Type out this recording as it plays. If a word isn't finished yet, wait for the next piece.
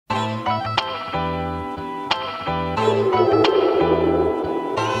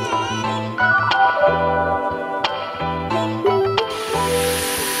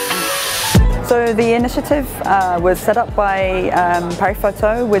initiative was set up by Paris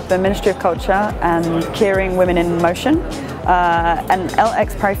Photo with the Ministry of Culture and Keyring Women in Motion. And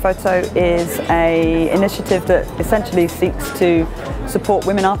Elles Paris Photo is an initiative that essentially seeks to support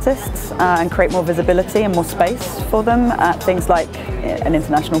women artists and create more visibility and more space for them at things like an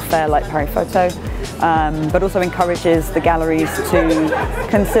international fair like Paris Photo, but also encourages the galleries to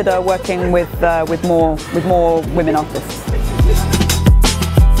consider working with more women artists.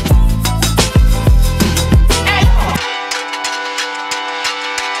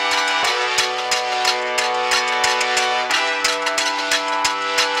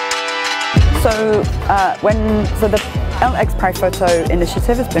 So the Elles Paris Photo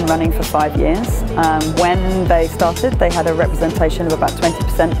initiative has been running for 5 years. When they started, they had a representation of about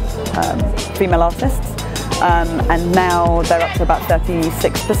 20% female artists, and now they're up to about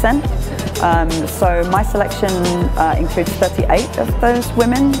 36%. So my selection includes 38 of those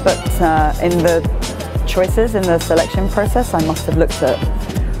women, but in the choices in the selection process, I must have looked at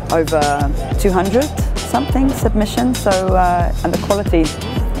over 200 something submissions. So and the quality is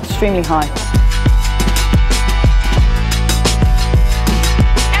extremely high.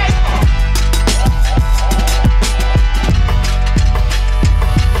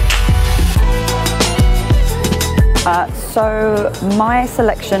 So my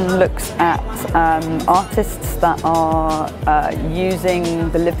selection looks at artists that are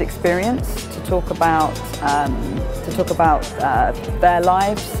using the lived experience to talk about their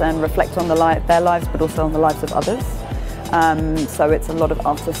lives and reflect on their lives, but also on the lives of others. So it's a lot of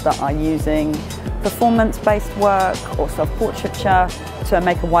artists that are using performance-based work or self-portraiture to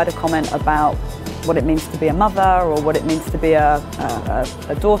make a wider comment about what it means to be a mother, or what it means to be a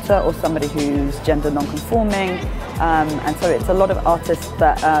daughter, or somebody who's gender non-conforming. And so it's a lot of artists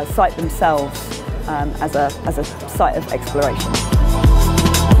that cite themselves as a site of exploration.